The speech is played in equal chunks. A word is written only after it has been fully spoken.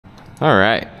All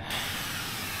right.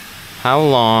 How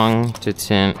long to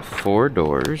tint 4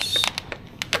 doors?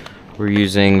 We're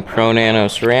using Pro Nano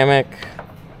ceramic.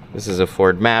 This is a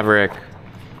Ford Maverick,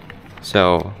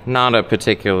 so not a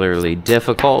particularly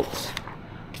difficult.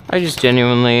 I just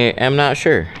genuinely am not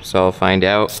sure, so I'll find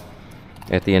out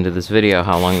at the end of this video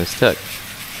how long this took.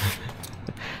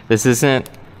 This isn't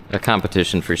a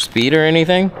competition for speed or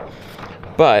anything,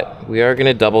 but we are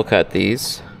gonna double cut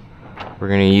these. We're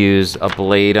gonna use a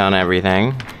blade on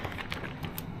everything,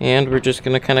 and we're just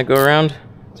gonna kind of go around,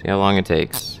 see how long it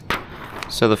takes.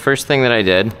 So the first thing that I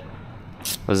did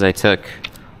was I took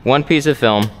one piece of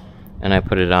film and I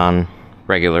put it on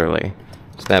regularly.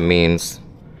 So that means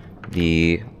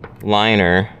the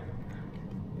liner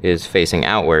is facing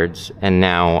outwards, and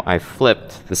now I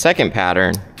flipped the second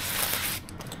pattern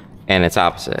and it's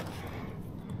opposite.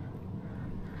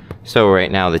 So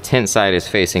right now the tint side is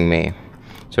facing me.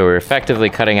 So we're effectively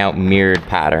cutting out mirrored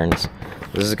patterns.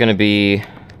 This is gonna be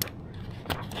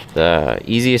the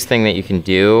easiest thing that you can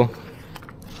do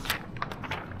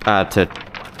to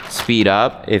speed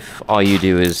up if all you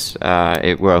do is,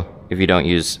 if you don't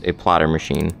use a plotter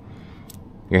machine.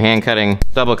 Your hand cutting,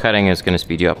 double cutting is gonna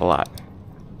speed you up a lot.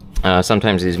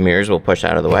 Sometimes these mirrors will push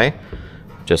out of the way,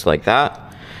 just like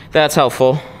that. That's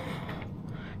helpful,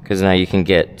 because now you can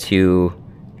get to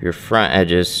your front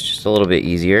edges just a little bit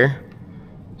easier.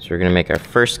 So we're gonna make our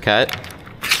first cut.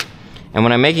 And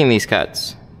when I'm making these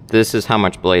cuts, this is how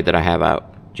much blade that I have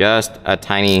out. Just a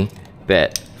tiny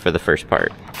bit for the first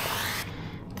part.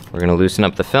 We're gonna loosen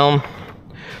up the film.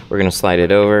 We're gonna slide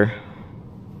it over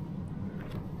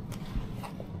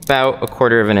about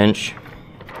 1/4 of an inch,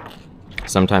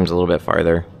 sometimes a little bit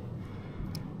farther.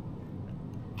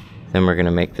 Then we're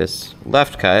gonna make this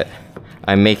left cut.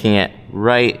 I'm making it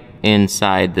right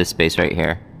inside this space right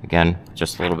here. Again,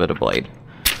 just a little bit of blade.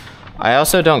 I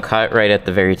also don't cut right at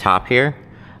the very top here.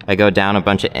 I go down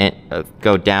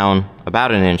go down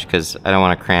about an inch because I don't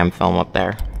want to cram film up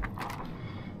there.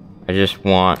 I just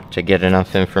want to get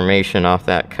enough information off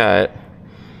that cut.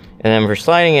 And then for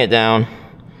sliding it down,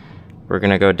 we're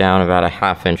gonna go down about a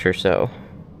 1/2 inch or so.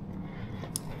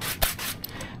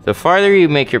 The farther you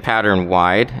make your pattern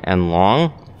wide and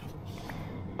long,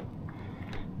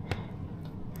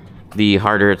 the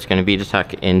harder it's gonna be to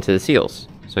tuck into the seals.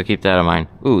 So keep that in mind.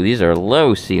 Ooh, these are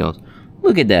low seals.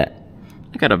 Look at that.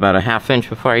 I got about a 1/2 inch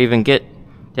before I even get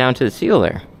down to the seal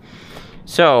there.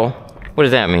 So, what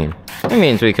does that mean? It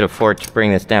means we could afford to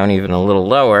bring this down even a little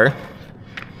lower.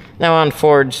 Now on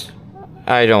Fords,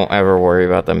 I don't ever worry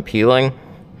about them peeling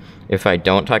if I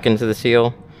don't tuck into the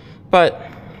seal, but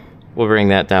we'll bring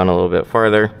that down a little bit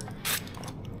farther.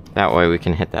 That way we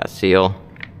can hit that seal.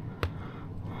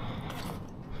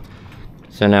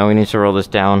 So now we need to roll this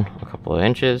down a couple of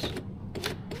inches.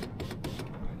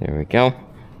 There we go.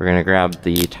 We're gonna grab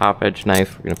the top edge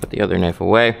knife. We're gonna put the other knife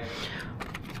away.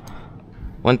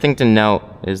 One thing to note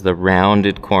is the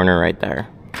rounded corner right there.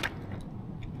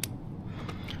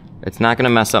 It's not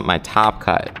gonna mess up my top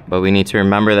cut, but we need to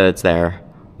remember that it's there.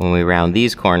 When we round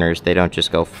these corners, they don't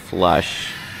just go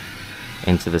flush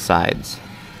into the sides.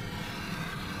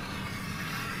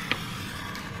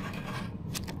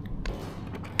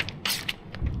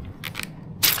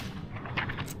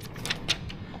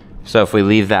 So if we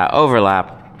leave that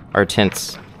overlap, our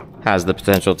tint has the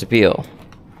potential to peel.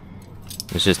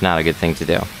 It's just not a good thing to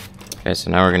do. Okay, so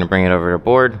now we're gonna bring it over to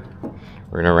board.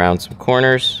 We're gonna round some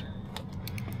corners.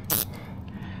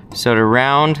 So to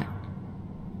round,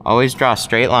 always draw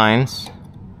straight lines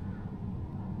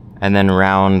and then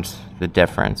round the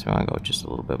difference. We wanna go just a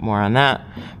little bit more on that.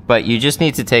 But you just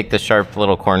need to take the sharp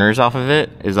little corners off of it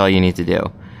is all you need to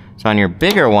do. So on your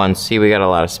bigger ones, see we got a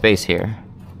lot of space here.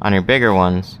 On your bigger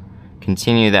ones,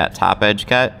 continue that top edge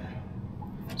cut.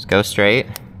 Just go straight.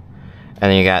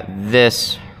 And then you got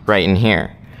this right in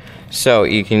here. So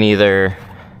you can either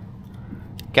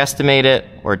guesstimate it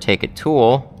or take a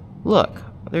tool. Look,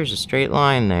 there's a straight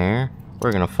line there.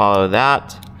 We're gonna follow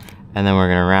that, and then we're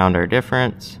gonna round our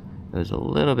difference. It was a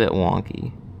little bit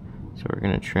wonky, so we're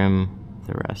gonna trim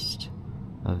the rest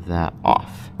of that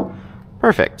off.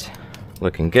 Perfect,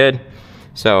 looking good.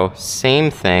 So same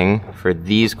thing for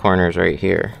these corners right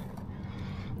here.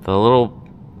 The little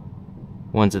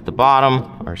ones at the bottom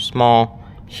are small.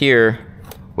 Here,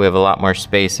 we have a lot more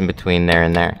space in between there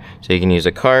and there. So you can use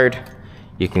a card,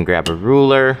 you can grab a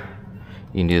ruler,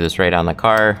 you can do this right on the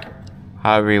car,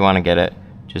 however you want to get it.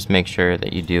 Just make sure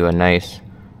that you do a nice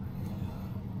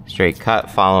straight cut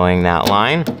following that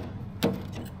line,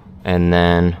 and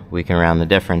then we can round the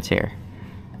difference here.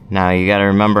 Now you got to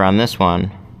remember on this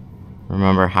one,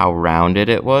 remember how rounded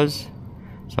it was?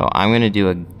 So I'm gonna do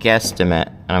a guesstimate,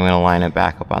 and I'm gonna line it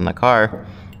back up on the car,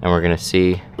 and we're gonna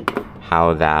see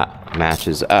how that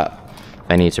matches up. If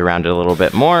I need to round it a little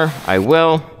bit more, I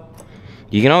will.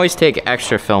 You can always take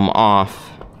extra film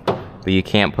off, but you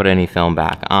can't put any film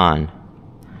back on.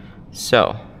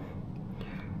 So,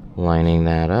 lining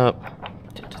that up.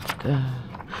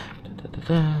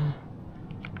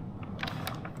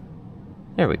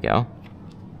 There we go.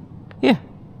 Yeah.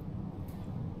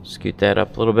 Scoot that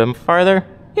up a little bit farther.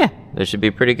 Yeah, that should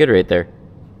be pretty good right there.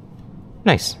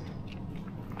 Nice.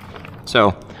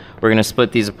 So, we're gonna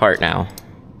split these apart now.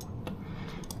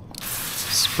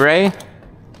 Spray.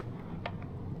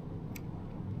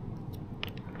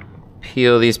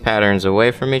 Peel these patterns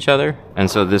away from each other. And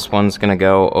so this one's gonna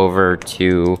go over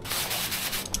to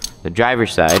the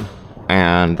driver's side,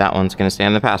 and that one's gonna stay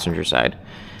on the passenger side.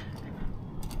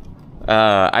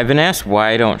 I've been asked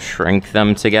why I don't shrink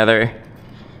them together.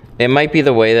 It might be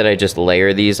the way that I just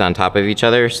layer these on top of each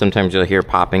other. Sometimes you'll hear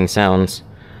popping sounds.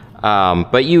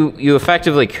 But you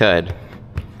effectively could.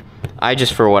 I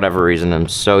just, for whatever reason, am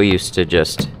so used to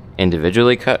just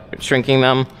individually shrinking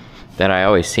them that I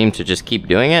always seem to just keep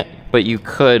doing it. But you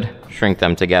could shrink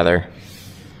them together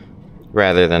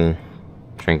rather than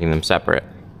shrinking them separate.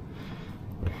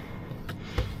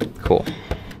 Cool.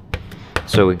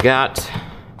 So we got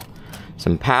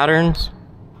some patterns.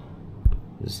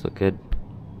 Does this look good?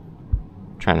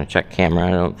 Trying to check camera.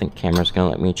 I don't think camera's gonna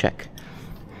let me check.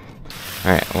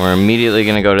 All right, we're immediately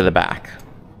gonna go to the back.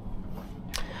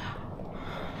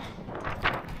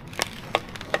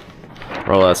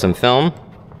 Roll out some film.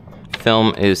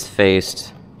 Film is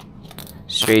faced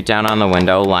straight down on the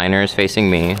window. Liner is facing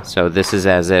me, so this is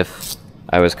as if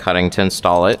I was cutting to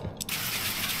install it.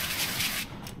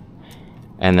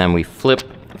 And then we flip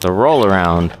the roll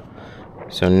around,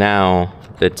 so now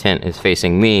the tint is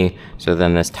facing me, so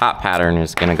then this top pattern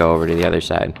is gonna go over to the other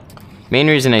side. Main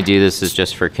reason I do this is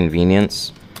just for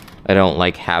convenience. I don't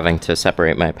like having to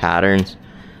separate my patterns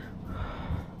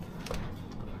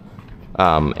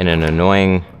in an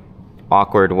annoying,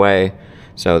 awkward way.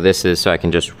 So this is so I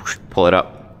can just pull it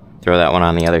up, throw that one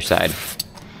on the other side.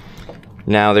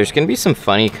 Now there's gonna be some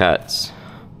funny cuts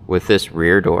with this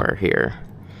rear door here.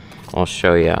 I'll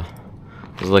show you. I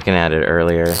was looking at it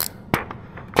earlier.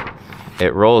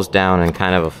 It rolls down in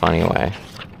kind of a funny way.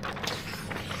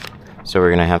 So we're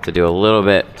gonna have to do a little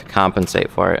bit to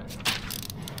compensate for it.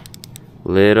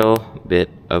 Little bit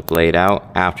of blade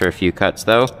out after a few cuts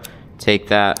though. Take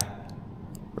that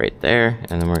right there,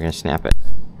 and then we're gonna snap it.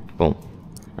 Boom,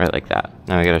 right like that.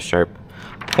 Now we got a sharp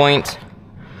point.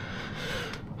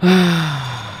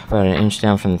 About an inch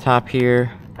down from the top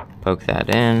here. Poke that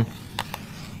in.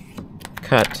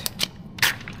 Cut.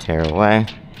 Tear away.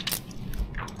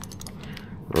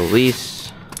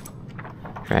 Release,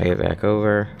 drag it back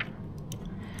over,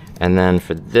 and then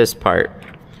for this part,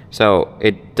 so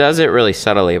it does it really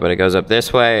subtly, but it goes up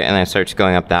this way and then it starts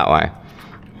going up that way.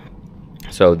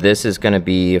 So this is going to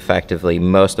be effectively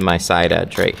most of my side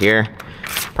edge right here,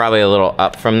 probably a little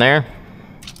up from there,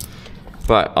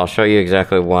 but I'll show you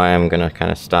exactly why I'm going to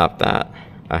kind of stop that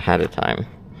ahead of time.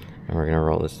 And we're going to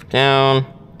roll this down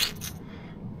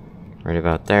right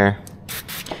about there.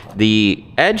 The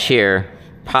edge here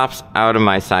pops out of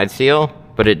my side seal,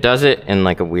 but it does it in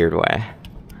like a weird way.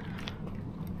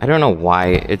 I don't know why.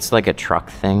 It's like a truck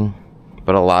thing,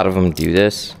 but a lot of them do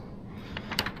this.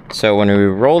 So when we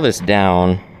roll this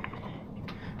down,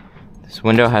 this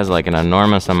window has like an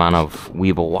enormous amount of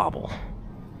weeble wobble.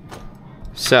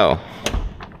 So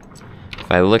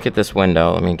if I look at this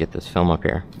window, let me get this film up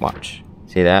here. Watch.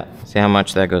 See that? See how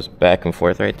much that goes back and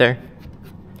forth right there?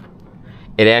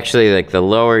 It actually, like, the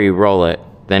lower you roll it,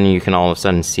 then you can all of a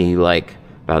sudden see like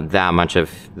about that much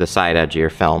of the side edge of your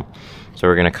film. So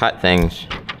we're gonna cut things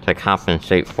to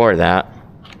compensate for that,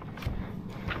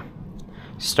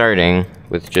 starting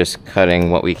with just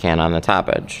cutting what we can on the top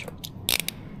edge.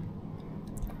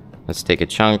 Let's take a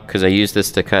chunk, because I use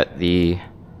this to cut the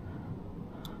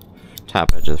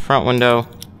top edge of the front window.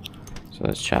 So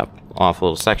let's chop off a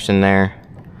little section there.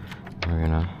 We're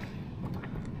gonna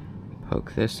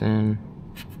poke this in.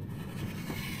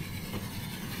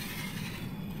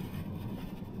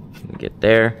 Get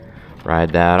there,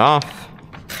 ride that off.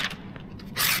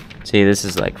 See, this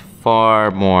is like far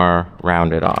more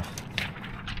rounded off.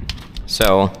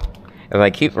 So if I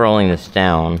keep rolling this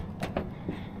down,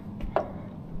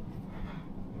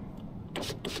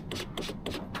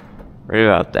 right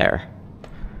about there.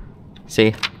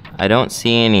 See, I don't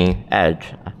see any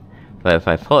edge, but if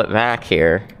I pull it back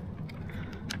here,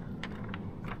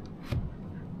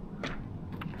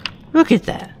 look at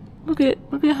that. Look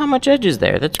at how much edge is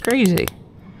there. That's crazy.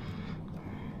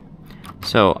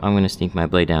 So I'm gonna sneak my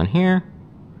blade down here,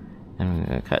 and I'm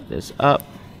gonna cut this up.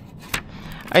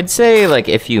 I'd say, like,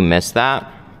 if you miss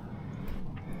that,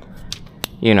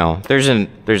 you know, there's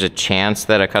a chance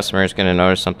that a customer is gonna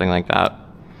notice something like that.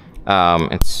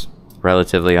 It's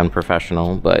relatively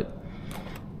unprofessional, but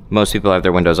most people have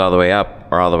their windows all the way up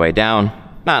or all the way down,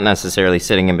 not necessarily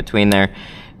sitting in between there.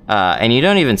 And you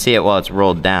don't even see it while it's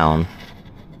rolled down.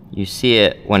 You see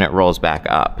it when it rolls back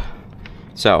up.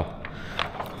 So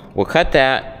we'll cut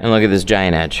that and look at this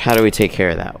giant edge. How do we take care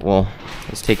of that? Well,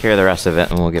 let's take care of the rest of it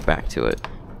and we'll get back to it.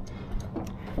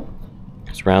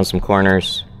 Let's round some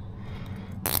corners.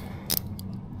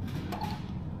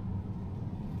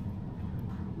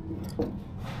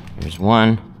 There's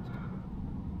one.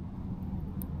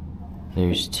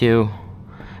 There's two.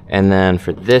 And then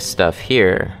for this stuff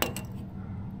here,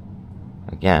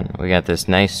 again, we got this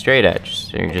nice straight edge.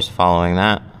 So you're just following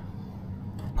that.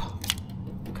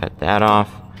 Cut that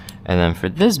off. And then for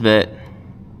this bit,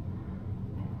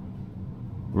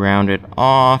 round it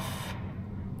off,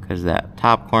 because that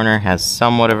top corner has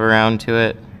somewhat of a round to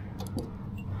it.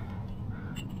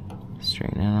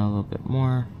 Straighten it out a little bit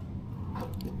more.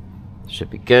 Should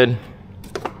be good.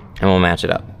 And we'll match it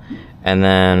up. And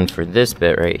then for this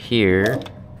bit right here,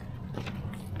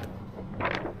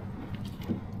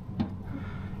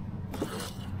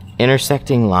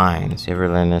 intersecting lines. You ever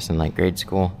learn this in like grade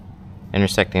school?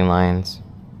 Intersecting lines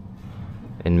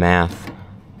in math.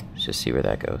 Let's just see where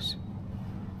that goes.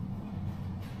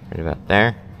 Right about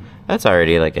there. That's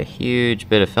already like a huge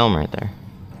bit of film right there.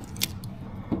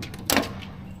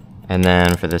 And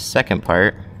then for the second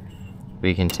part,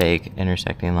 we can take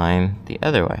intersecting line the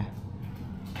other way.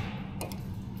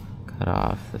 Cut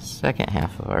off the second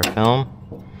half of our film,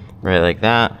 right like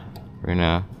that. We're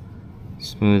gonna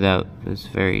smooth out this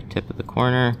very tip of the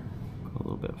corner, go a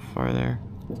little bit farther,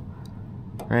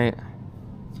 right?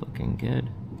 It's looking good.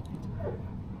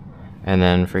 And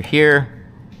then for here,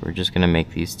 we're just gonna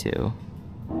make these two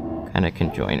kind of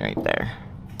conjoin right there.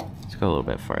 Let's go a little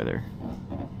bit farther,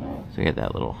 so we get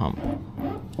that little hump.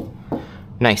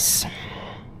 Nice.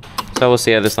 So we'll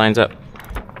see how this lines up.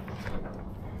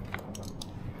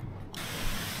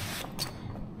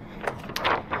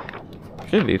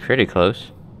 Should be pretty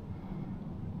close.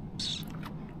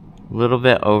 A little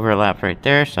bit overlap right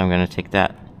there, so I'm gonna take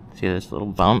that, see this little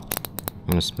bump? I'm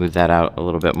gonna smooth that out a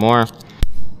little bit more.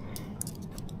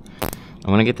 I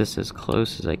wanna get this as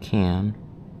close as I can.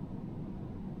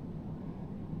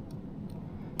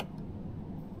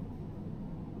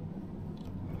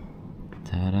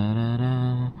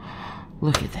 Ta-da-da-da.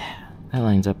 Look at that. That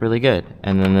lines up really good.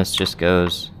 And then this just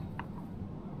goes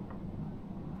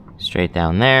straight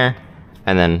down there.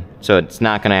 And then, so it's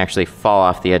not gonna actually fall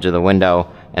off the edge of the window,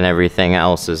 and everything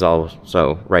else is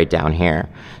also right down here.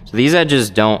 So these edges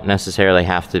don't necessarily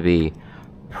have to be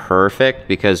perfect,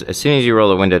 because as soon as you roll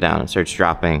the window down, it starts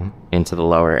dropping into the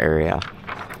lower area.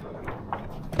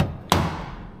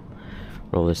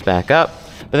 Roll this back up.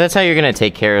 But that's how you're gonna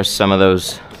take care of some of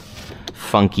those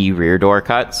funky rear door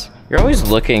cuts. You're always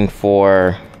looking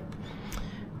for,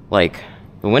 like,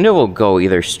 the window will go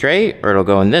either straight or it'll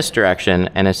go in this direction,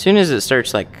 and as soon as it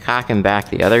starts like cocking back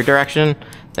the other direction,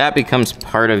 that becomes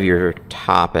part of your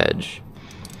top edge.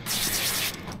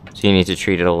 So you need to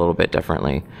treat it a little bit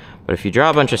differently. But if you draw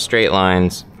a bunch of straight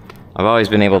lines, I've always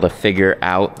been able to figure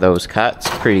out those cuts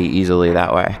pretty easily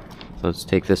that way. So let's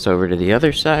take this over to the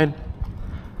other side.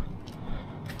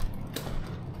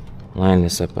 Line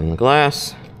this up on the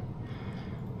glass.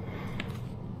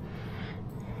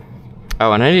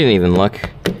 Oh, and I didn't even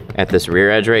look at this rear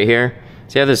edge right here.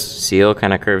 See how this seal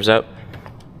kind of curves up?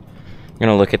 I'm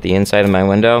gonna look at the inside of my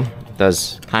window. It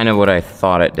does kind of what I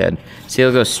thought it did.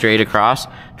 Seal goes straight across,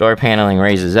 door paneling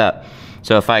raises up.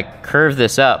 So if I curve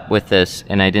this up with this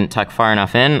and I didn't tuck far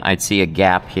enough in, I'd see a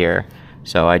gap here.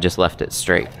 So I just left it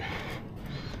straight.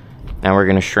 Now we're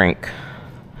gonna shrink.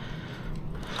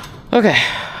 Okay,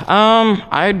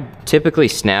 I typically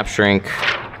snap shrink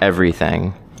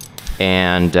everything.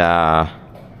 And I'm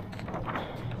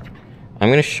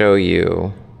gonna show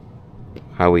you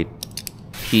how we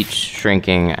teach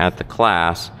shrinking at the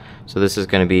class. So this is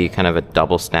gonna be kind of a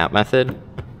double snap method.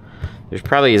 There's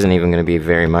probably isn't even gonna be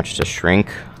very much to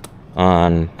shrink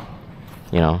on,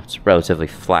 you know, it's a relatively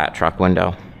flat truck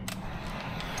window.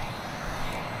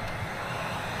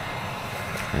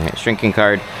 All right, shrinking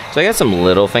card. So I got some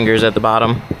little fingers at the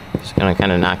bottom. Just gonna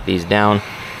kind of knock these down,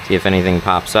 see if anything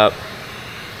pops up.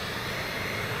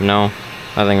 No,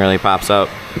 nothing really pops up.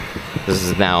 This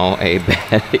is now a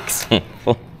bad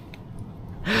example.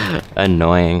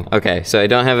 Annoying. Okay, so I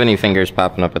don't have any fingers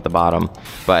popping up at the bottom,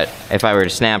 but if I were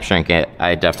to snap shrink it,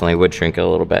 I definitely would shrink it a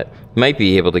little bit. Might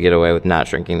be able to get away with not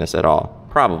shrinking this at all,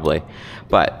 probably.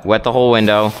 But wet the whole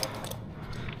window,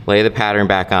 lay the pattern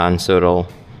back on so it'll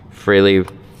freely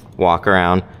walk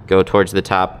around, go towards the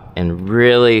top, and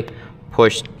really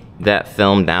push that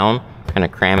film down, kind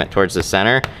of cram it towards the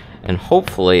center, and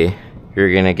hopefully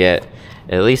you're gonna get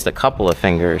at least a couple of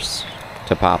fingers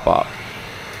to pop up.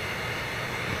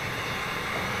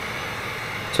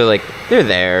 So like, they're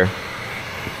there.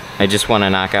 I just want to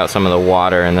knock out some of the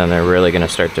water and then they're really going to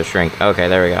start to shrink. Okay,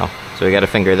 there we go. So we got a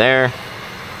finger there.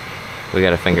 We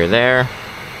got a finger there.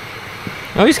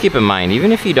 Always keep in mind,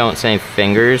 even if you don't say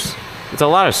fingers, it's a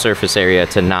lot of surface area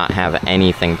to not have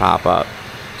anything pop up.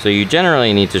 So you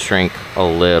generally need to shrink a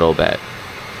little bit.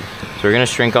 So we're going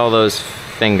to shrink all those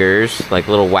fingers like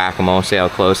little whack-a-mole. See how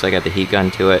close I got the heat gun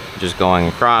to it? Just going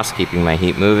across, keeping my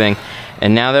heat moving.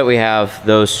 And now that we have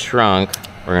those shrunk,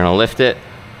 we're going to lift it.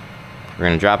 We're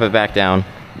going to drop it back down.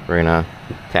 We're going to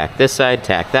tack this side,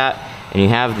 tack that, and you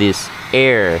have this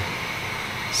air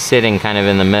sitting kind of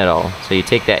in the middle. So you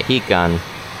take that heat gun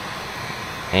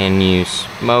and you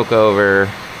smoke over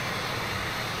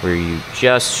where you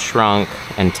just shrunk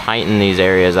and tighten these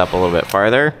areas up a little bit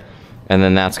farther, and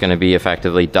then that's going to be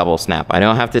effectively double snap. I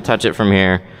don't have to touch it from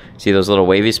here. See those little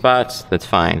wavy spots? That's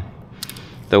fine.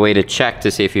 The way to check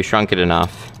to see if you shrunk it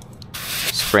enough,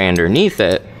 spray underneath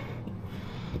it,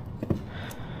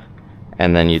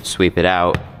 and then you'd sweep it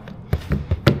out.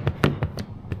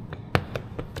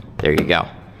 There you go.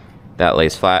 That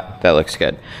lays flat. That looks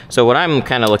good. So what I'm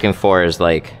kind of looking for is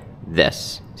like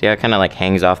this. See how it kind of like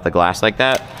hangs off the glass like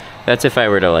that? That's if I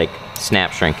were to like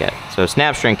snap shrink it. So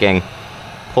snap shrinking,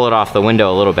 pull it off the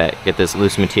window a little bit, get this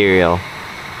loose material,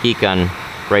 heat gun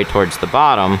right towards the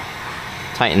bottom,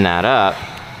 tighten that up,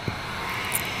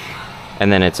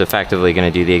 and then it's effectively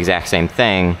going to do the exact same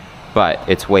thing, but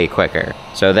it's way quicker.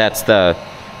 So that's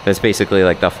basically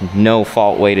like the no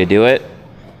fault way to do it.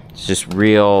 It's just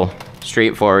real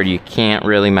straightforward. You can't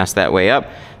really mess that way up.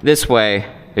 This way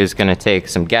is going to take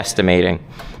some guesstimating,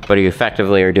 but you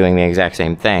effectively are doing the exact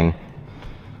same thing.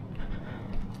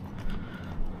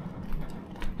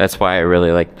 That's why I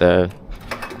really like the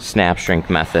snap shrink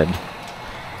method.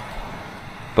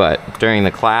 But during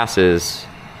the classes,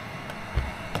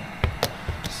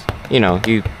 you know,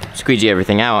 you squeegee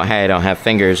everything out. Hey, I don't have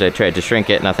fingers. I tried to shrink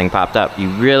it. Nothing popped up. You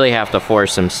really have to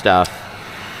force some stuff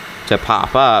to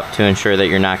pop up to ensure that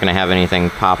you're not going to have anything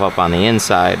pop up on the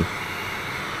inside.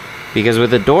 Because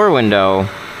with a door window,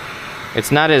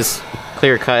 it's not as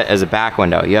clear cut as a back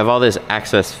window. You have all this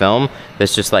excess film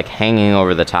that's just like hanging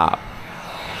over the top.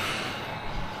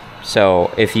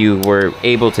 So if you were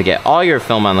able to get all your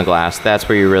film on the glass, that's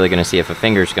where you're really going to see if a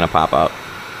finger's going to pop up.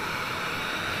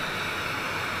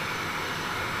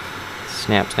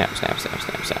 Snap, snap, snap, snap,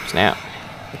 snap, snap, snap.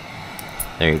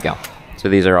 There you go. So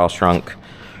these are all shrunk,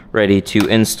 ready to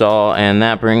install, and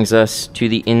that brings us to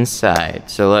the inside.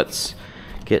 So let's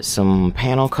get some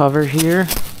panel cover here.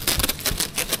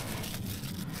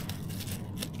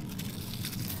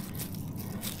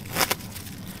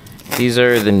 These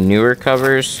are the newer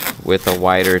covers with a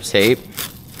wider tape.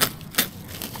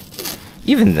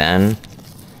 Even then,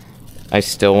 I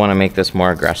still want to make this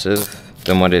more aggressive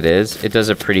than what it is. It does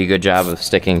a pretty good job of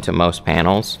sticking to most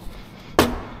panels.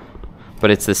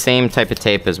 But it's the same type of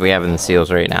tape as we have in the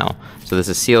seals right now. So this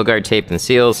is seal guard tape in the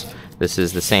seals. This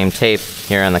is the same tape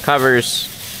here on the covers.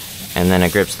 And then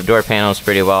it grips the door panels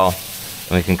pretty well.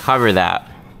 And we can cover that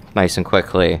nice and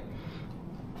quickly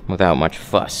without much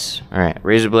fuss. All right,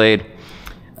 razor blade.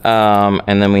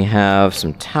 And then we have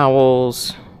some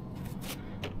towels.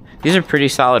 These are pretty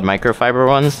solid microfiber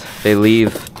ones. They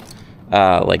leave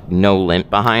like no lint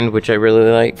behind, which I really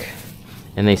like.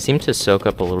 And they seem to soak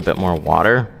up a little bit more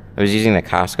water. I was using the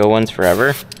Costco ones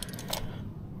forever.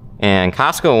 And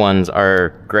Costco ones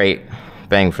are great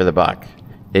bang for the buck.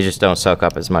 They just don't soak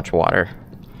up as much water.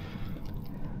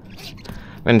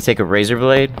 I'm gonna take a razor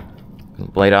blade,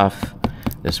 blade off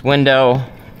this window.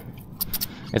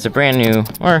 It's a brand new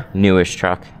or newish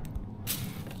truck.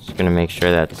 Just gonna make sure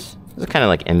it's kind of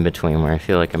like in between where I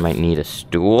feel like I might need a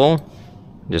stool.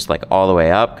 Just like all the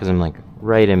way up, because I'm like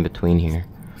right in between here.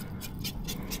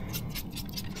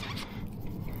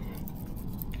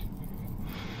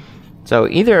 So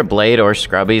either a blade or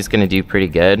scrubby is gonna do pretty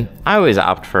good. I always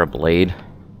opt for a blade.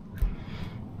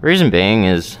 Reason being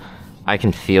is I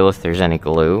can feel if there's any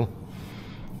glue.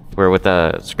 Where with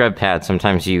a scrub pad,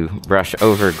 sometimes you brush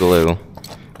over glue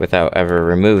without ever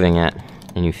removing it,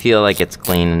 and you feel like it's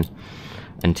clean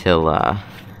until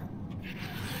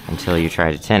you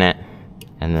try to tin it,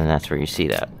 and then that's where you see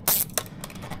that.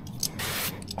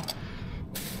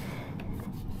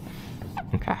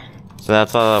 Okay, so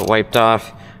that's all wiped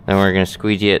off. Then we're gonna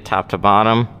squeegee it top to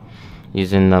bottom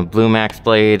using the Blue Max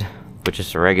blade, which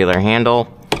is a regular handle.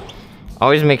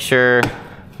 Always make sure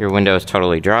your window is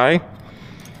totally dry.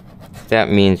 That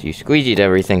means you squeegeed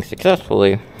everything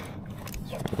successfully.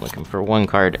 So I'm looking for one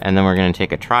card, and then we're gonna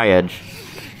take a tri-edge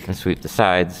and sweep the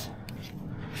sides.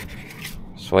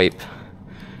 Swipe,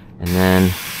 and then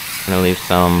I'm gonna leave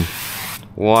some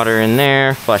water in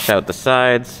there, flush out the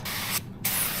sides,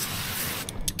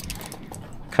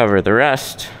 cover the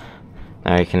rest.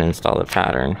 Now you can install the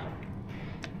pattern.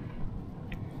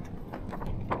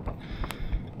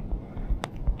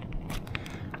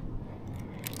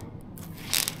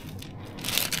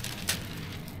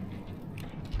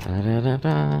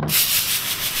 Da-da-da-da.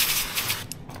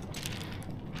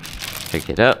 Pick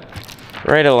it up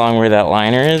right along where that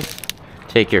liner is.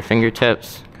 Take your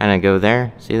fingertips, kind of go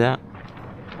there. See that?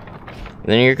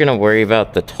 Then you're gonna worry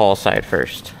about the tall side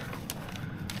first.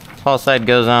 Tall side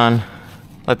goes on.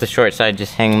 Let the short side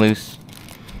just hang loose.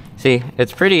 See,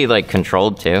 it's pretty like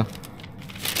controlled too.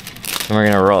 And we're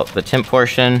gonna roll up the tint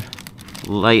portion,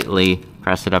 lightly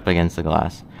press it up against the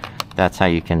glass. That's how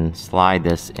you can slide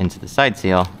this into the side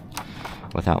seal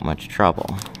without much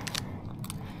trouble.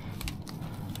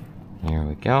 There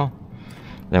we go.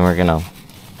 Then we're gonna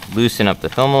loosen up the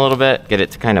film a little bit, get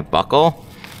it to kind of buckle.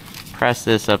 Press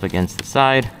this up against the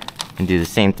side and do the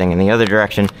same thing in the other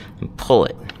direction and pull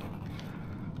it.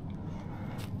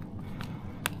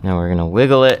 Now we're gonna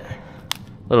wiggle it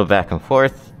a little back and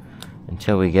forth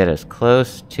until we get as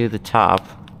close to the top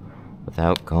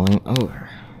without going over.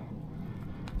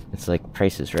 It's like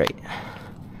Price is Right,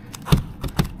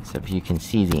 except you can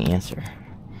see the answer.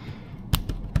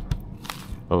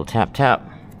 Little tap tap,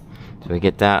 so we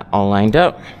get that all lined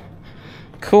up.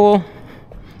 Cool.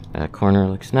 That corner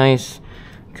looks nice.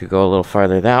 Could go a little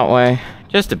farther that way,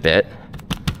 just a bit.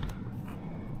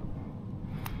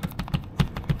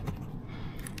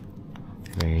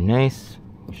 Very nice.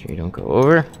 Make sure you don't go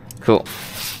over. Cool.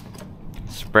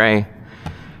 Spray.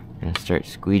 I'm gonna start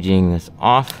squeegeeing this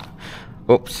off.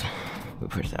 Oops, we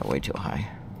pushed that way too high.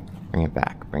 Bring it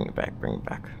back, bring it back, bring it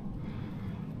back.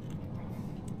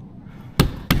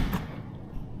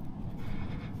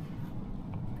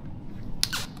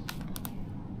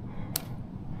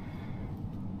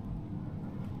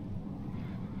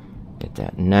 Get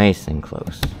that nice and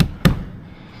close.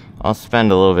 I'll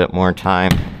spend a little bit more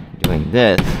time doing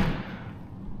this.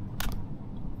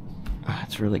 Oh,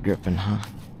 it's really gripping, huh?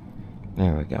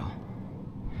 There we go.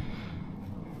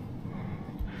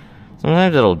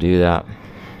 Sometimes it'll do that.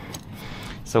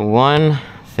 So one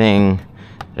thing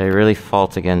that I really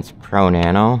fault against Pro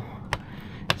Nano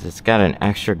is it's got an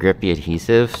extra grippy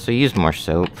adhesive, so use more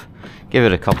soap. Give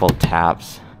it a couple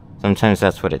taps. Sometimes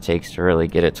that's what it takes to really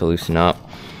get it to loosen up.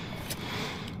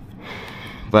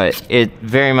 But it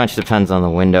very much depends on the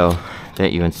window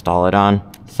that you install it on.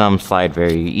 Some slide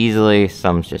very easily,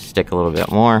 some just stick a little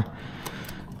bit more.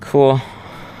 Cool.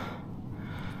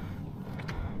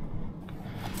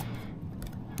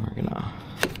 We're gonna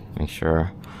make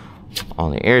sure all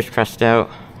the air is pressed out.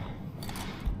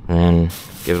 And then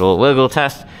give it a little wiggle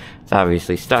test. It's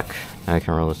obviously stuck. Now I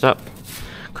can roll this up.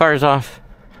 Car's off.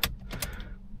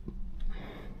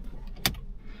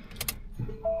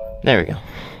 There we go.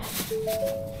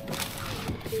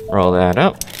 Roll that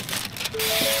up.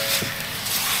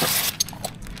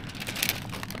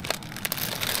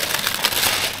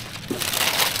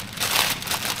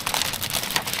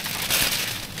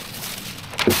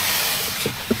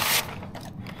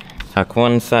 Tuck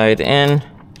one side in,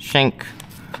 shank.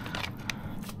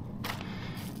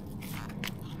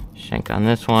 Shank on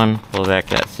this one, pull back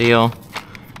that seal.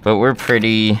 But we're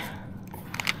pretty,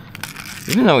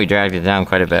 even though we dragged it down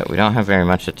quite a bit, we don't have very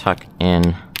much to tuck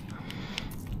in.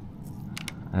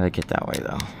 I like it that way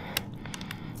though.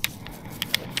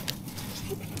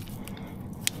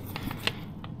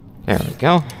 There we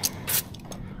go.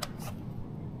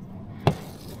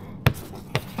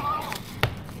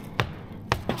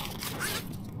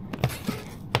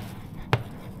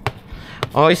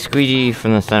 Always squeegee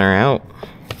from the center out.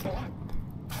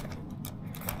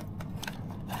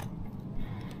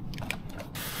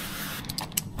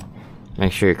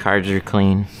 Make sure your cards are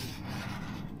clean.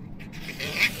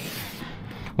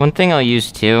 One thing I'll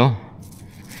use too,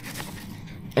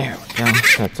 there we go,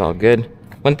 that's all good.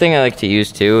 One thing I like to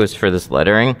use too is for this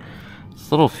lettering, this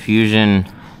little Fusion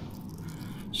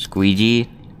squeegee.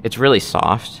 It's really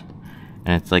soft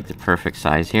and it's like the perfect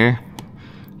size here.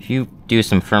 If you do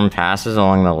some firm passes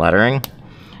along the lettering,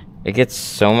 it gets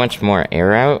so much more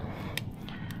air out.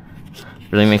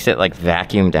 Really makes it like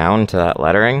vacuum down to that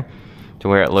lettering to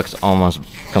where it looks almost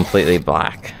completely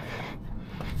black.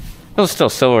 It'll still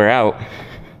silver out,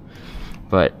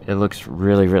 but it looks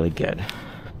really, really good.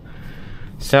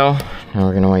 So now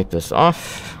we're gonna wipe this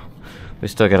off. We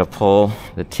still gotta pull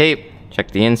the tape,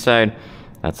 check the inside.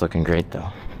 That's looking great though.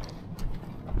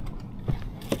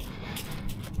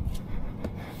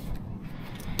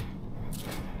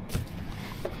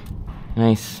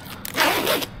 Nice.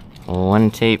 Pull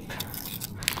one tape,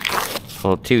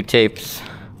 pull two tapes.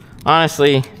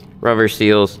 Honestly, rubber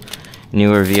seals,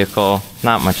 newer vehicle,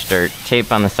 not much dirt.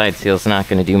 Tape on the side seal's not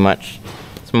gonna do much.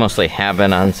 It's mostly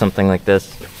habit on something like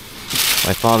this.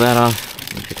 Wipe all that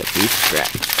off and pick up these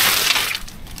straps.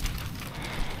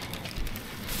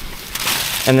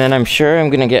 And then I'm sure I'm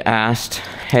gonna get asked,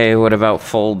 hey, what about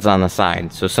folds on the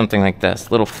side? So something like this,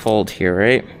 little fold here,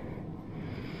 right?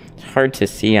 It's hard to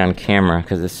see on camera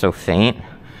because it's so faint.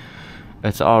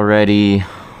 It's already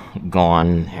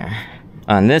gone there.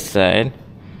 On this side,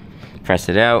 press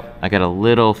it out. I got a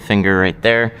little finger right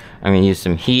there. I'm gonna use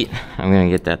some heat. I'm gonna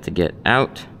get that to get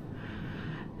out.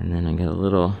 And then I got a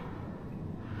little,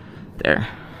 there,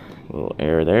 a little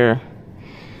air there.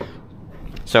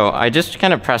 So I just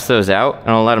kind of press those out and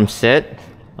I'll let them sit.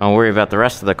 I'll worry about the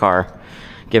rest of the car.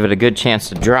 Give it a good chance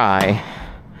to dry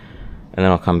and then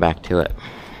I'll come back to it.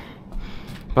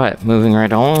 But moving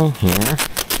right along here,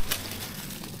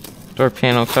 door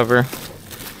panel cover.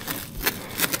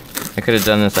 I could have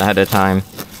done this ahead of time,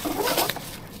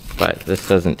 but this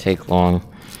doesn't take long.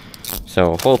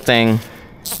 So whole thing,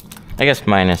 I guess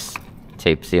minus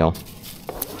tape seal.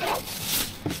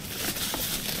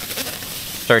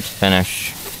 Start to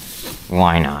finish,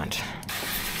 why not?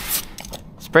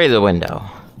 Spray the window.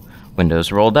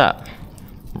 Window's rolled up.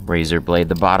 Razor blade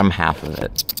the bottom half of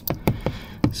it.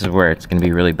 This is where it's gonna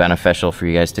be really beneficial for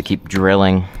you guys to keep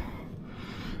drilling.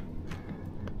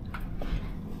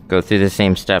 Go through the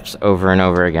same steps over and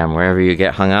over again. Wherever you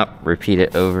get hung up, repeat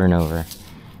it over and over.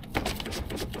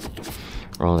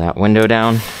 Roll that window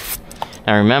down.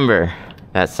 Now remember,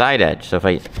 that side edge, so if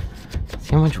I,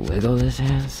 see how much wiggle this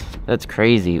has? That's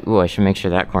crazy. Ooh, I should make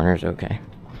sure that corner is okay.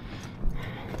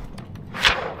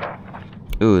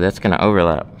 Ooh, that's gonna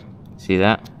overlap. See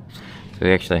that? So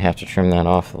we actually have to trim that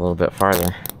off a little bit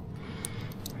farther.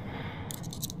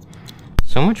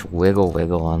 So much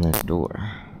wiggle on this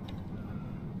door.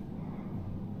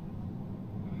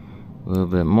 A little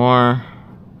bit more.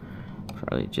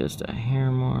 Probably just a hair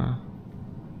more.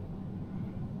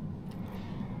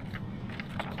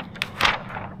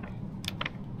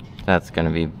 That's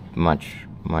gonna be much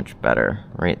better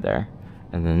right there.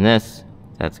 And then this,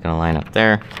 that's gonna line up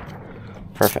there.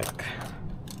 Perfect.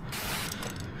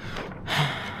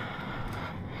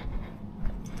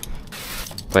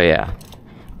 But yeah,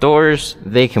 doors,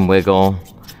 they can wiggle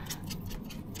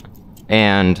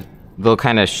and they'll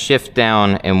kind of shift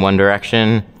down in one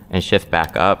direction and shift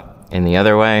back up in the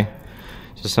other way.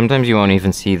 So sometimes you won't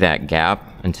even see that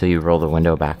gap until you roll the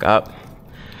window back up.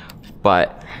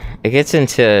 But it gets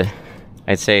into,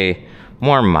 I'd say,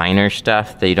 more minor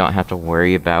stuff that you don't have to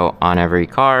worry about on every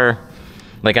car.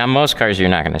 Like on most cars, you're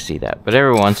not gonna see that, but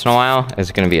every once in a while,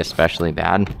 it's gonna be especially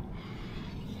bad.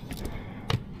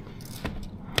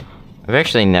 I've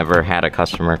actually never had a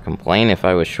customer complain if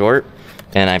I was short,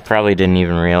 and I probably didn't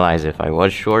even realize if I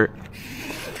was short.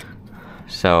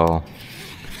 So,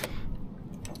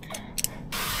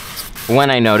 when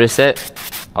I notice it,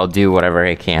 I'll do whatever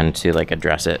I can to like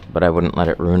address it, but I wouldn't let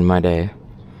it ruin my day.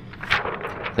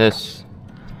 This.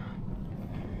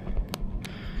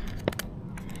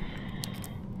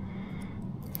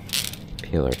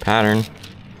 Peeler pattern.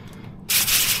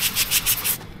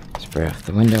 Spray off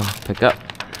the window, pick up.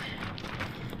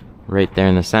 Right there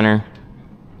in the center.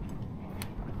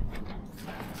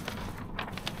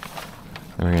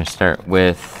 And we're gonna start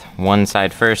with one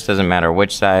side first, doesn't matter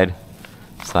which side.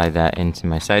 Slide that into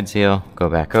my side seal, go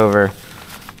back over,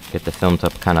 get the film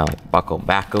tip kind of like buckle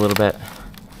back a little bit,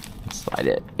 and slide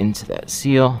it into that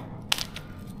seal.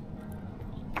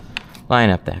 Line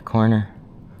up that corner,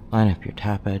 line up your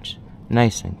top edge,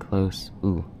 nice and close.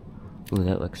 Ooh, ooh,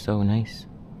 that looks so nice.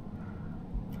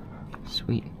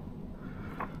 Sweet.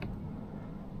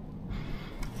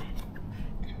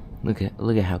 Look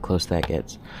at how close that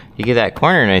gets. You get that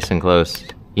corner nice and close,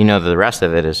 you know the rest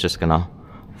of it is just gonna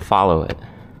follow it.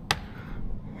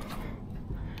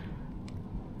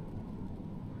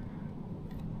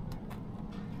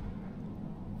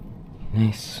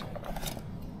 Nice.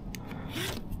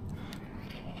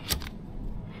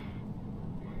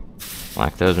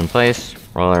 Lock those in place,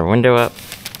 roll our window up.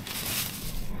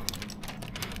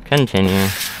 Continue,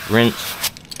 rinse.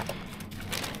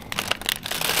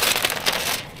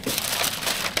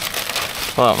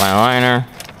 Pull out my liner,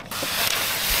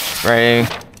 spray,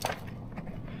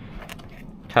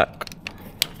 tuck,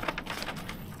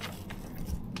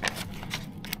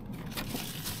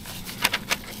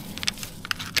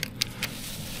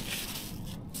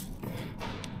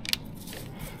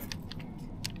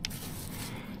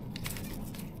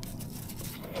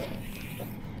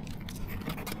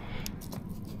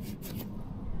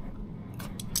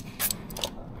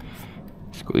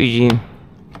 Squeegee.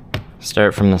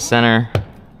 Start from the center.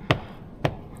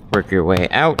 Work your way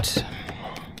out.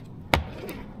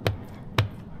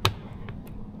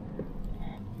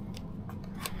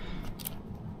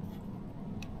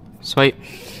 Swipe.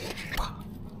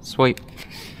 Swipe.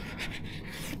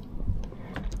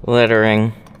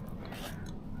 Lettering.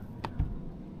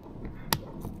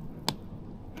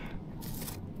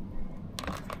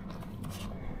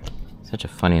 Such a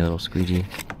funny little squeegee.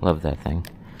 Love that thing.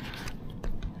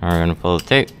 Now we're gonna pull the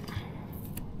tape.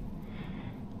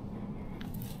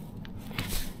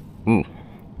 Ooh, it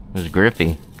was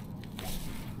grippy.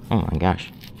 Oh my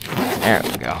gosh. There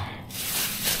we go.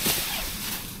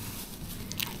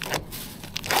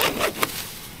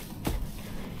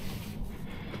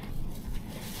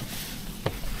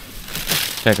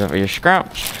 Check out your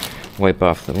scratch. Wipe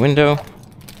off the window.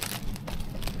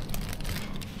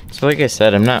 So like I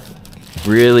said, I'm not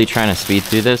really trying to speed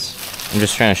through this. I'm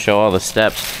just trying to show all the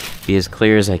steps, be as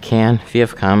clear as I can. If you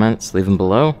have comments, leave them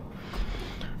below.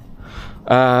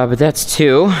 But that's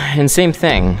 2, and same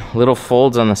thing. Little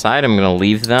folds on the side, I'm gonna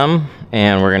leave them,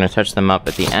 and we're gonna touch them up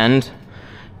at the end.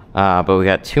 But we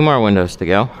got 2 more windows to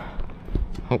go.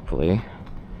 Hopefully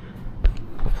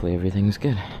everything's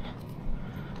good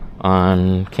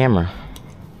on camera.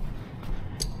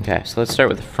 Okay, so let's start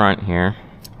with the front here.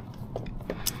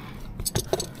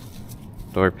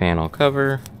 Door panel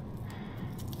cover.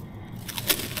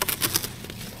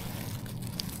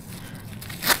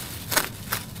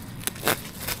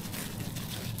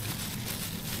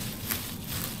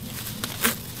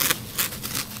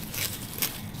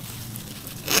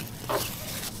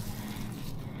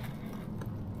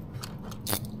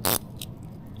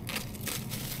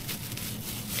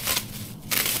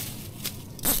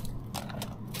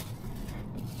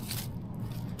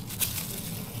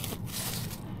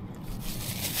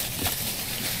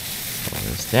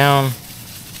 Down.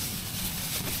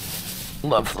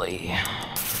 Lovely.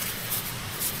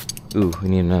 Ooh, we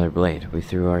need another blade. We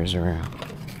threw ours around.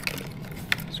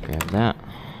 Let's grab that.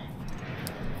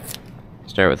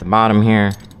 Start with the bottom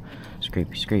here.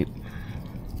 Scrapey scrape.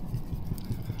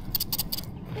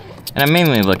 And I'm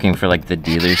mainly looking for like the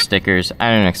dealer stickers.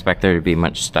 I didn't expect there to be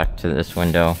much stuck to this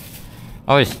window.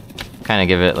 Always kind of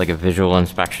give it like a visual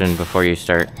inspection before you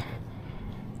start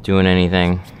doing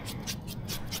anything.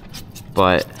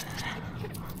 But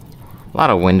a lot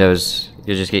of windows,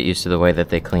 you'll just get used to the way that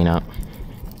they clean up.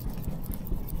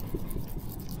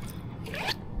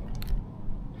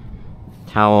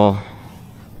 Towel,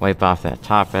 wipe off that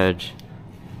top edge.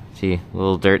 See, a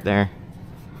little dirt there.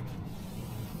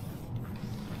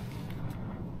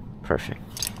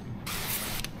 Perfect.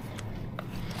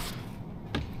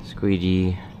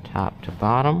 Squeegee top to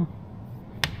bottom.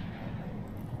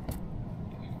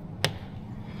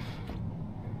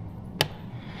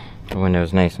 The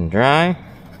window's nice and dry.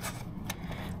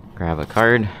 Grab a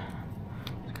card.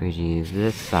 Squeegee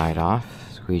this side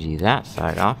off. Squeegee that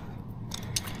side off.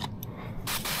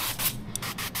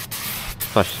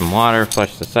 Flush some water,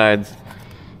 flush the sides.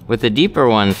 With the deeper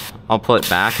ones, I'll pull it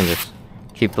back and just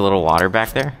keep the little water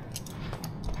back there.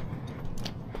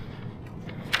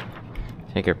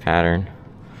 Take your pattern,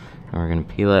 and we're gonna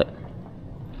peel it.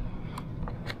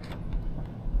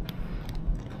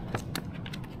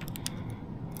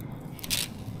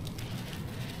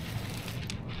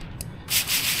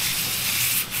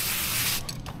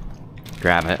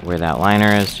 Grab it where that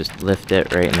liner is, just lift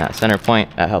it right in that center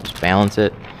point. That helps balance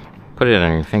it. Put it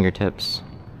on your fingertips.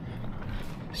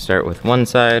 Start with one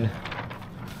side.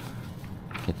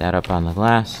 Get that up on the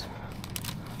glass.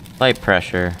 Light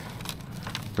pressure.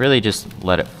 Really just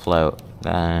let it float.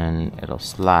 Then it'll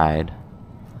slide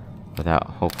without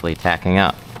hopefully tacking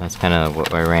up. That's kind of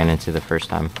what I ran into the first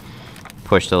time.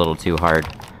 Pushed a little too hard.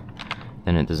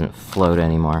 Then it doesn't float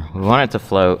anymore. We want it to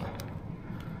float.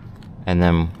 And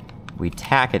then we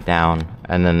tack it down,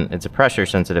 and then it's a pressure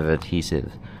sensitive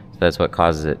adhesive, so that's what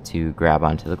causes it to grab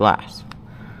onto the glass.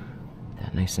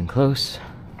 That nice and close.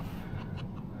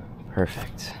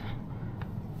 Perfect.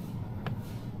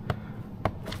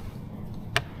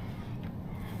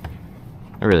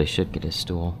 I really should get a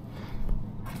stool.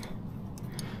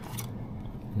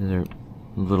 There's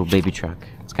a little baby truck.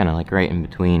 It's kind of like right in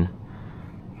between.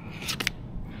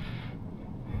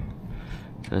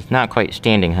 So it's not quite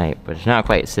standing height, but it's not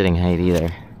quite sitting height either.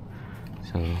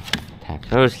 So tack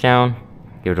those down,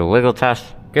 give it a wiggle test,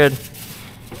 good.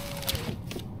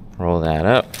 Roll that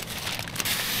up.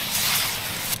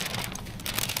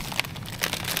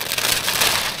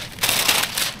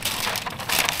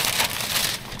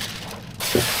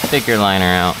 Take your liner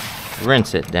out,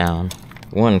 rinse it down,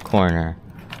 one corner,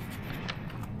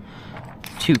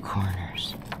 two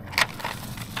corners,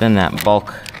 spin that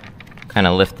bulk, kind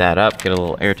of lift that up, get a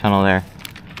little air tunnel there.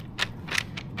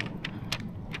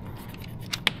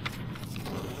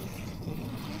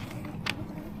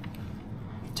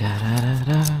 Da, da,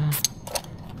 da, da.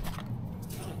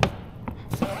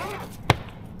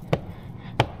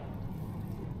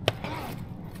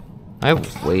 I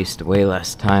waste way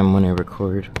less time when I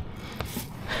record.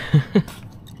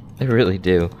 I really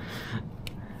do.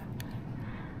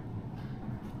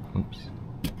 Oops.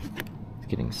 It's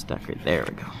getting stuck right there.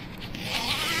 We go.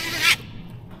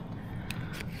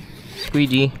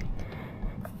 Squeegee.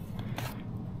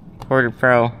 Quarter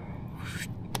pro.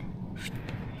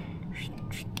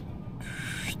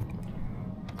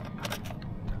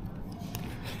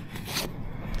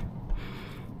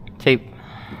 Tape.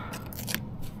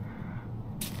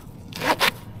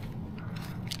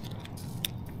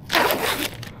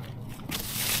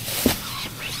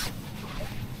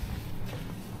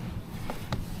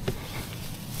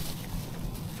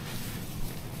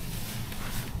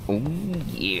 Oh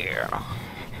yeah.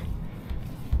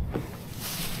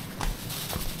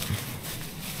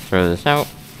 Throw this out.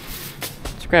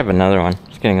 Let's grab another one.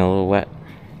 It's getting a little wet.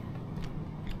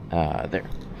 There.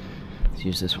 Let's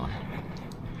use this one.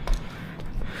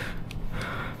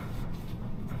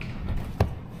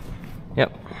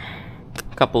 Yep.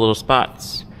 A couple little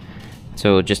spots.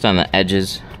 So just on the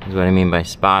edges is what I mean by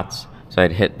spots. So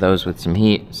I'd hit those with some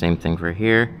heat. Same thing for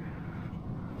here.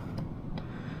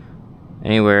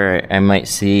 Anywhere I might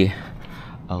see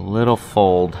a little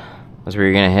fold, that's where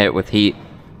you're gonna hit with heat,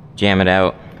 jam it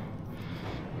out.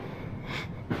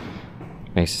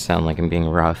 Makes it sound like I'm being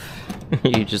rough.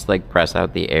 You just like press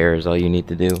out the air is all you need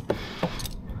to do.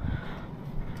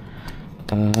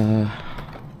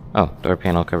 Oh, door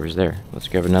panel covers there. Let's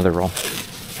grab another roll.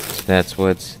 That's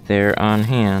what's there on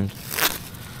hand.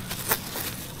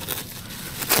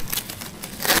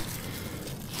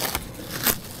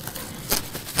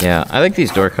 Yeah, I like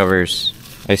these door covers.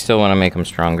 I still want to make them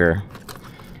stronger.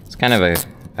 It's kind of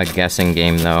a guessing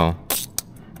game though,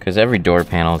 because every door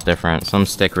panel is different. Some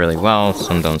stick really well,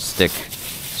 some don't stick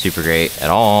super great at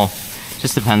all.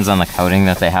 Just depends on the coating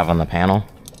that they have on the panel.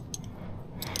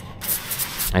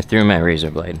 I threw my razor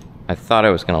blade. I thought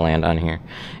I was going to land on here,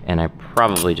 and I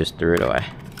probably just threw it away.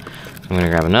 I'm going to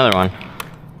grab another one.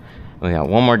 We got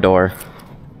one more door.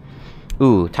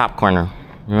 Ooh, top corner.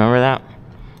 Remember that?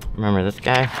 Remember this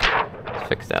guy? Let's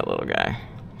fix that little guy.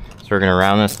 So we're gonna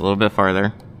round this a little bit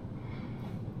farther.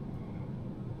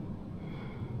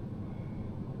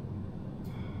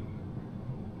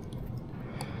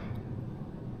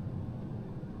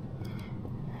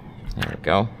 There we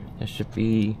go. This should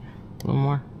be a little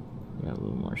more. Yeah, a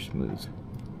little more smooth.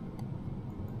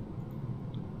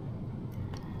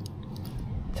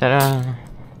 Ta-da!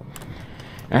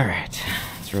 Alright,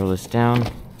 let's roll this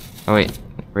down. Oh wait,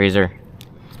 razor.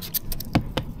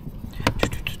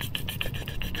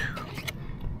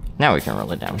 Now we can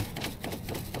roll it down.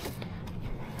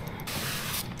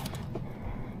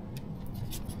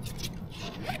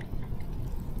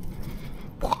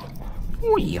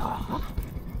 Oh yeah.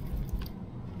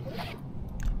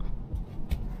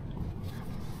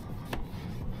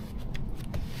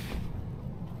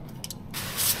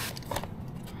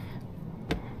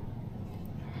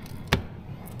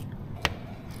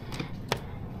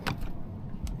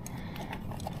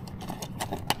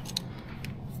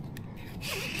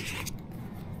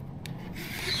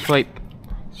 Swipe,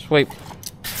 swipe,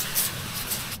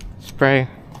 spray.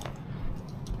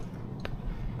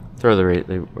 Throw the rate.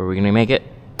 Are we gonna make it?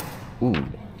 Ooh,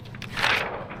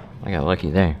 I got lucky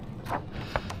there.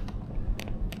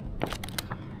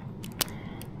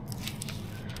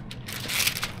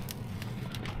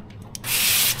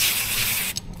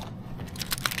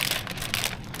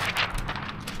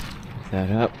 Pick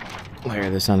that up. Layer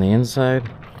this on the inside.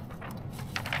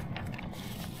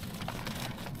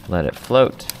 Let it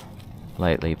float.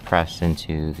 Lightly press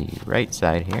into the right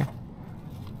side here.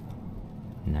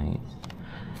 Nice.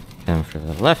 Then for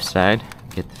the left side,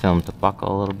 get the film to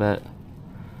buckle a little bit.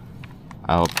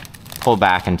 I'll pull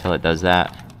back until it does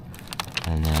that,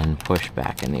 and then push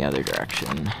back in the other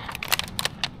direction.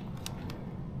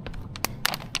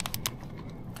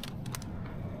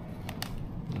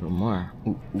 A little more.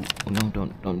 Ooh, ooh, no,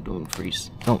 don't freeze.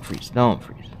 Don't freeze, don't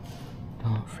freeze.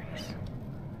 Don't freeze.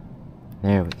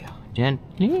 There we go.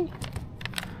 Gently.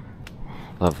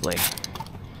 Lovely.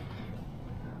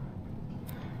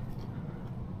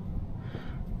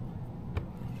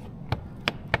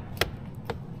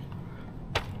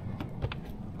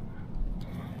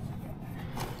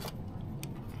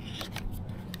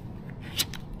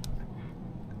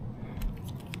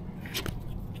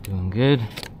 Doing good.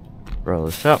 Roll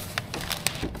this up.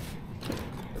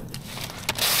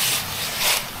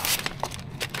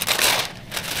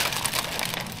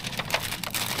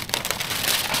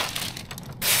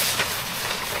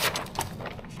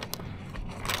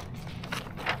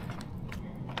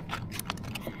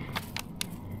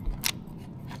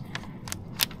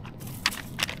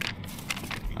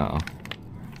 Uh-oh.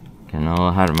 Getting a little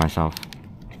ahead of myself.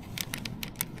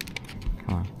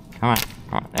 Come on, come on,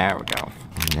 come on. There we go.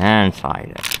 And then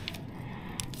slide it.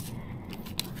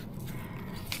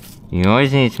 You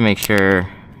always need to make sure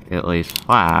it lays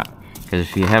flat, because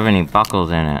if you have any buckles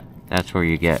in it, that's where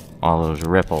you get all those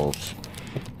ripples.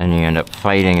 And you end up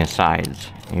fighting the sides.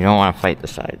 You don't want to fight the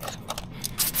sides.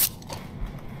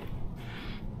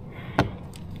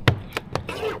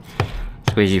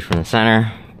 Squeegee from the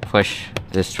center, push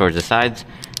this towards the sides.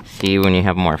 See, when you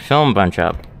have more film bunch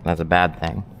up, that's a bad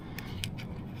thing.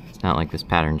 It's not like this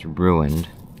pattern's ruined.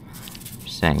 I'm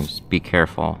just saying, just be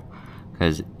careful.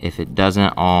 Because if it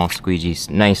doesn't all squeegee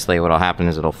nicely, what'll happen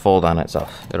is it'll fold on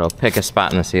itself. It'll pick a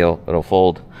spot in the seal, it'll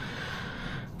fold.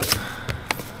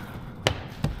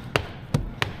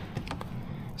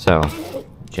 So,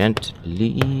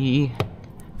 gently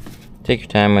take your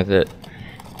time with it.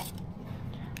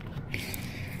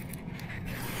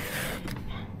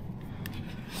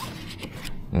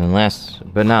 And then last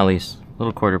but not least,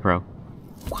 little quarter pro.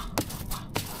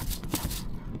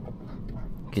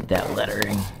 Get that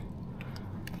lettering.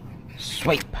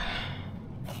 Swipe.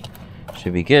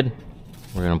 Should be good.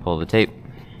 We're gonna pull the tape.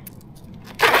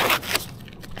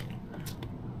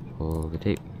 Pull the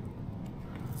tape.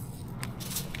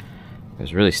 It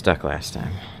was really stuck last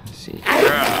time. Let's see.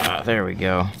 Ah, there we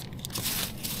go.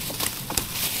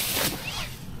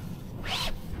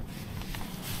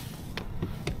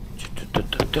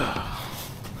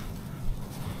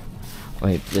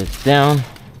 Wipe this down.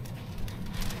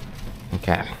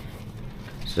 Okay.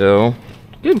 So,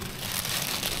 good.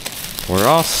 We're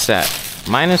all set.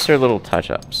 Minus our little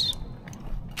touch-ups.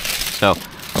 So,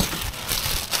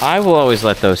 I will always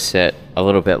let those sit a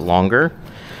little bit longer.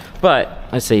 But,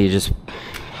 let's say you just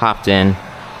hopped in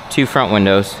 2 front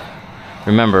windows.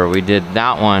 Remember, we did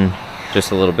that one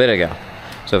just a little bit ago.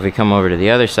 So if we come over to the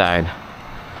other side,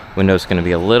 window's gonna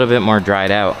be a little bit more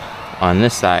dried out on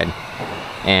this side.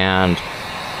 And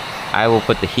I will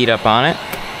put the heat up on it.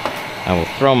 I will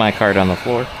throw my card on the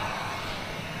floor.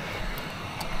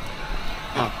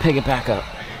 I'll pick it back up.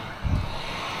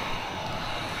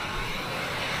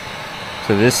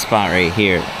 So this spot right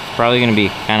here, it's probably gonna be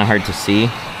kind of hard to see.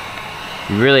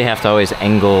 You really have to always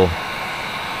angle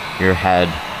your head,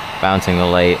 bouncing the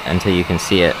light until you can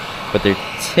see it. But they're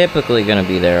typically gonna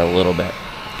be there a little bit.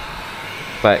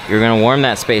 But you're gonna warm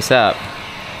that space up.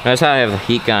 Notice how I have the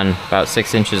heat gun about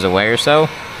 6 inches away or so.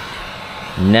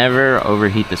 Never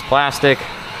overheat this plastic.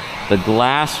 The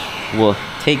glass will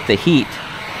take the heat,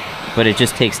 but it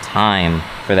just takes time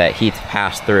for that heat to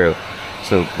pass through.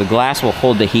 So the glass will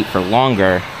hold the heat for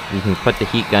longer. You can put the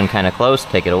heat gun kind of close,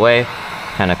 take it away,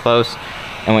 kind of close.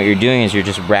 And what you're doing is you're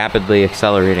just rapidly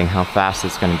accelerating how fast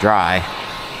it's gonna dry.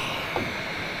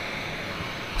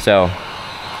 So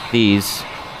these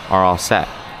are all set.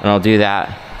 And I'll do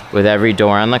that with every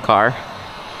door on the car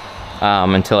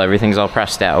until everything's all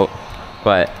pressed out.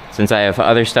 But since I have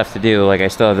other stuff to do, like I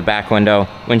still have the back window,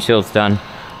 windshield's done,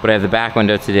 but I have the back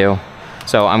window to do.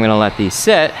 So I'm gonna let these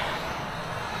sit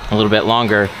a little bit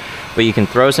longer, but you can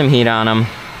throw some heat on them,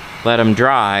 let them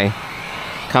dry,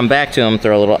 come back to them,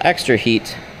 throw a little extra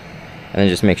heat, and then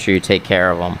just make sure you take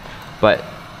care of them. But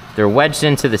they're wedged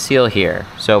into the seal here,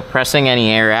 so pressing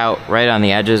any air out right on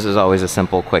the edges is always a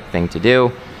simple, quick thing to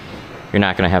do. You're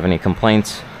not gonna have any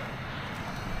complaints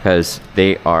because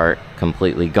they are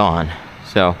completely gone.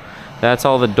 So that's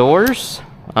all the doors.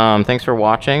 Thanks for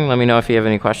watching. Let me know if you have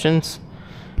any questions.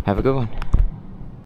 Have a good one.